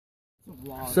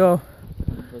vlog. So.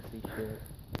 Pussy shit.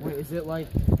 Wait, is it like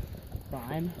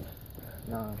crime?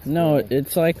 No,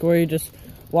 it's like where you just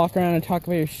walk around and talk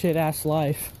about your shit ass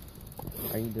life.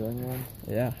 Are you doing one?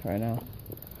 Yeah, right now.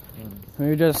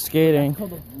 We're just skating. It's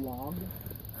called a vlog.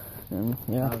 And,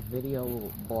 yeah. A video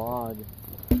blog.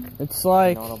 It's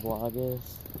like. You know what a blog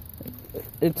is?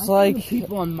 It's like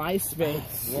people on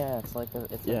MySpace. Yeah, it's like a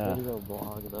video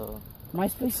blog though.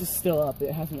 MySpace is still up.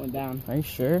 It hasn't went down. Are you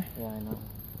sure? Yeah, I know.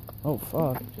 Oh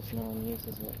fuck. Just no one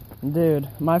uses it. Dude,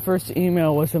 my first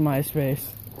email was in MySpace.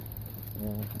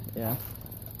 Yeah. Yeah.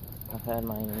 I've had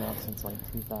my email since like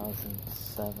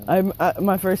 2007.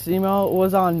 My first email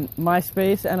was on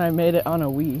MySpace, and I made it on a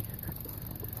Wii.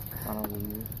 On a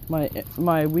Wii.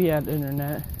 My Wii had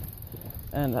internet,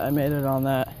 and I made it on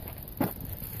that.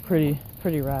 Pretty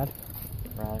rad.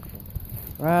 Radical.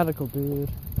 Radical, dude.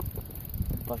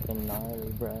 Fucking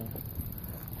gnarly, bro.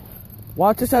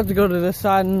 Watch us have to go to this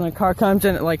side, and the car comes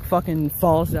and it like fucking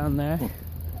falls down there.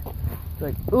 It's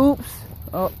like, oops.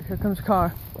 Oh, here comes a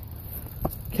car.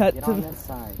 Get on this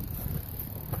side.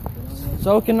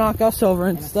 So it can knock us over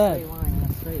instead. In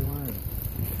a straight line.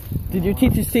 Did your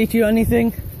teachers teach you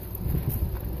anything?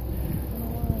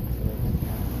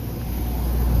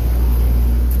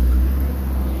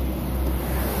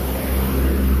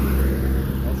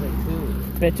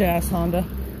 Bitch ass Honda.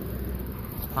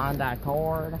 Honda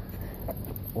Accord.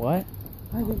 What?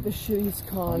 I think the shittiest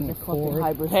car is a fucking Accord.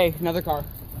 hybrid. Hey, another car.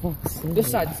 This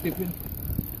side, stupid.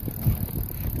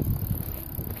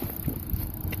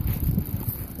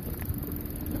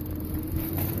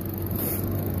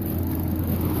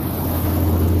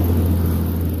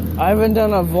 I haven't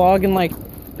done a vlog in like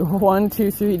 1, 2,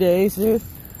 3 days, dude.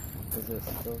 Is it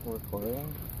still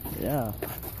recording? Yeah.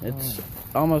 It's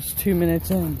almost 2 minutes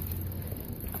in.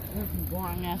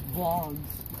 Boring ass vlogs.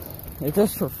 It's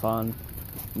just for fun.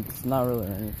 It's not really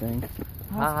anything.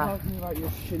 I was talking about your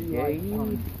shitty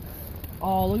life.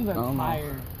 Oh, look at that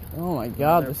tire. Oh my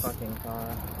god, Another this fucking car.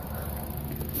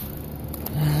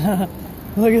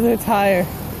 Look at the tire.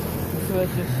 So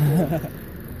it's just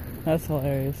That's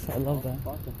hilarious. I love that.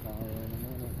 Fuck the car in a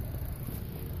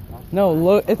minute. No,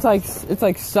 look, it's like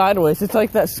sideways. It's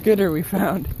like that scooter we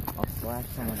found. I'll slash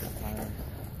someone's tire.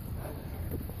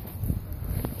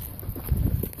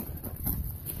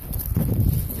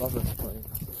 Love this place.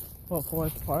 What,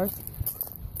 Forest Park?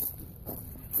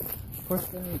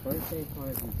 Any birthday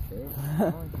parties, bitch.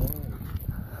 Oh,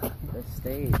 good. The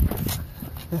stage.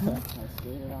 I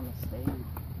skated on the stage.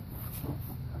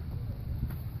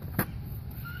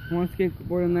 You want to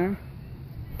skateboard in there?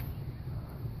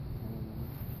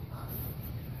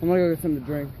 I'm gonna go get something to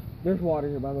drink. There's water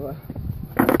here, by the way.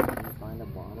 Can you find a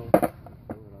bottle? Fill it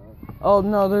up. Oh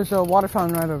no, there's a water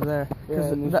fountain right over there. Yeah,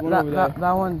 'Cause and there's one over there.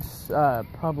 that one's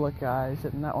public, guys,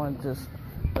 and that one's just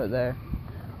right there.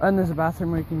 And there's a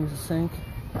bathroom where you can use a sink.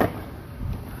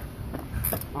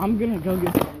 I'm gonna go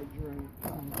get something to drink.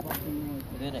 I'm fucking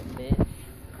Good at bitch.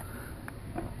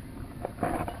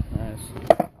 Nice.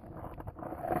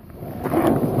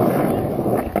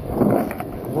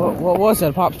 What was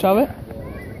that? Pop's Chovet?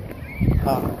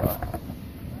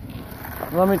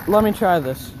 Let me try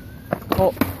this.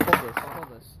 Hold this.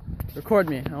 Record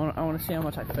me. I want to see how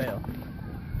much I fail.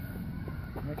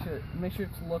 Make sure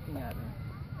it's looking at me.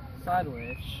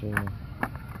 Sideways. Sure.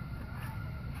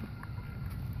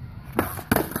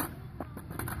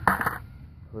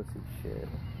 Pussy shit.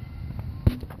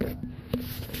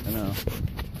 I know.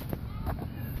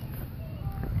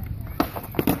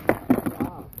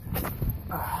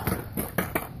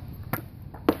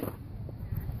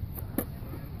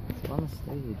 It's on the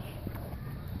stage.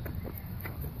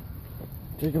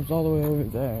 Jacob's all the way over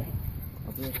there.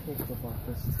 I'll do a kickflip off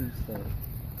this Tuesday.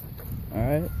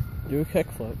 Alright, do a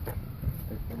kickflip.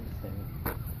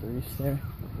 Three stair.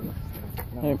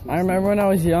 Hey, I remember when I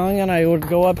was young and I would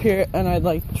go up here and I'd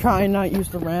like try and not use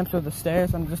the ramps or the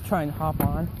stairs. I'm just trying to hop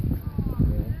on.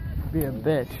 Be a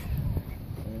bitch.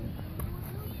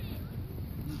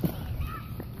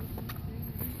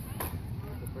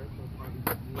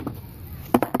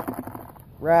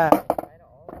 Rat.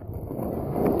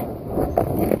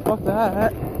 Fuck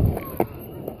that.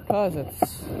 Cause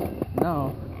it's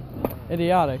no.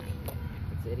 Idiotic.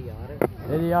 It's idiotic.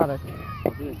 Idiotic.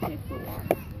 I'll do a kickflip off.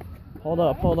 Hold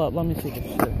up, let me see this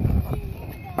shit. No,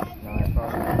 I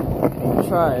probably.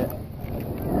 Try it.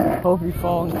 Hope you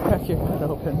fall and crack your head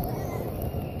open.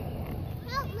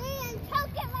 Help me, I'm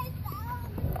choking myself.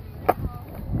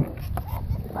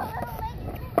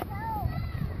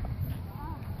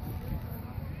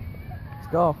 Let's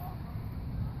go.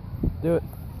 Do it.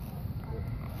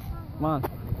 Come on.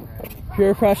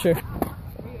 Pure pressure.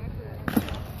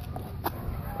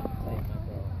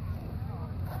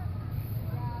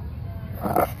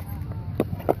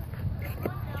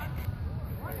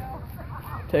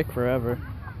 Take forever.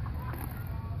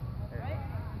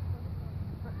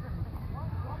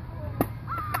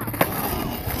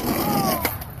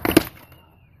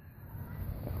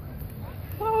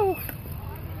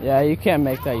 Yeah, you can't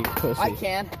make that, you pussy. I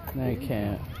can. No, you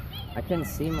can't. I couldn't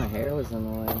see my hair was in the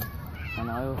way. And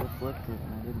I overflipped it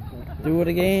and I didn't catch it. Do it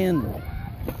again.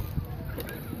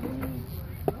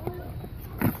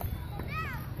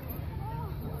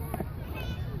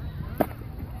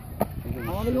 I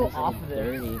want to go off of it.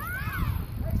 Dirty.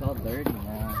 It's all dirty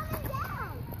now.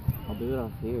 I'll do it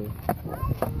off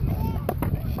here.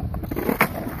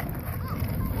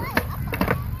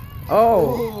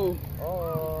 Oh!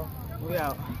 Oh. Look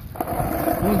out.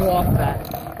 I'm gonna go off that.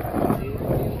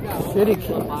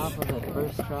 Shitty, Off of it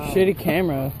first try. shitty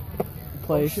camera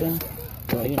placing.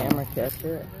 Did the camera catch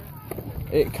it?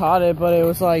 It caught it, but it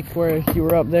was like where you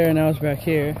were up there and I was back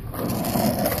here.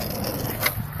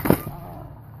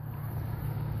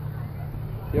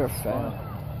 You're fat.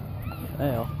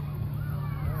 Hell.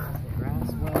 The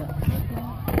grass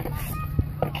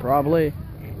wet? Probably.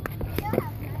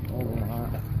 Maybe not.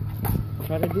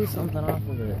 Try to do something off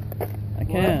of it. I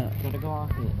can't. Try to go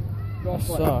off it. Go off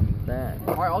what? Suck. That.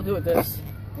 Alright, I'll do it this.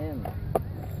 Him.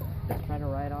 Try to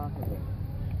ride off of it.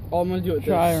 Oh, I'm gonna do it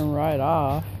Try this. and ride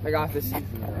off. I got this. Easy.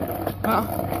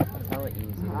 Huh? Tell it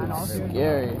easy. I know, It's dude.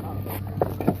 scary.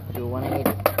 Do a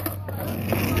 180.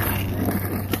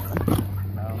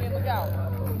 No. Hey, look out.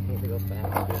 You need to go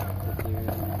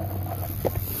faster.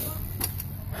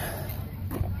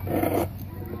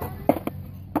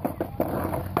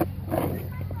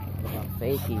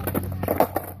 Fakey.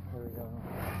 There we go.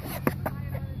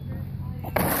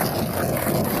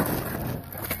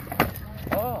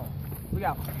 Oh, look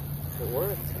out. It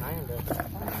works,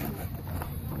 kinda.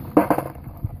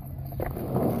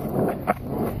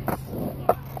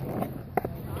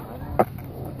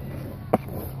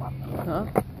 Huh?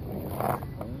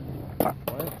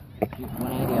 What? Keep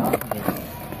 180 off of it.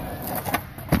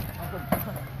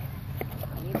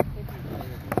 I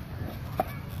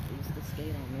used to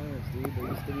skate on those, dude. There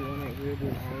used to be one right here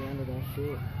doing all the end of that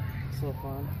shit. So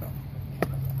fun.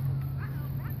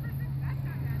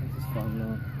 This is fun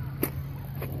though.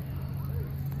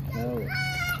 No.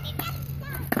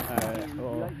 Alright,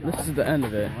 well, this is the end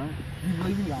of it. You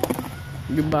leaving out?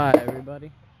 Goodbye,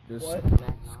 everybody. Just What?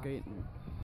 skating.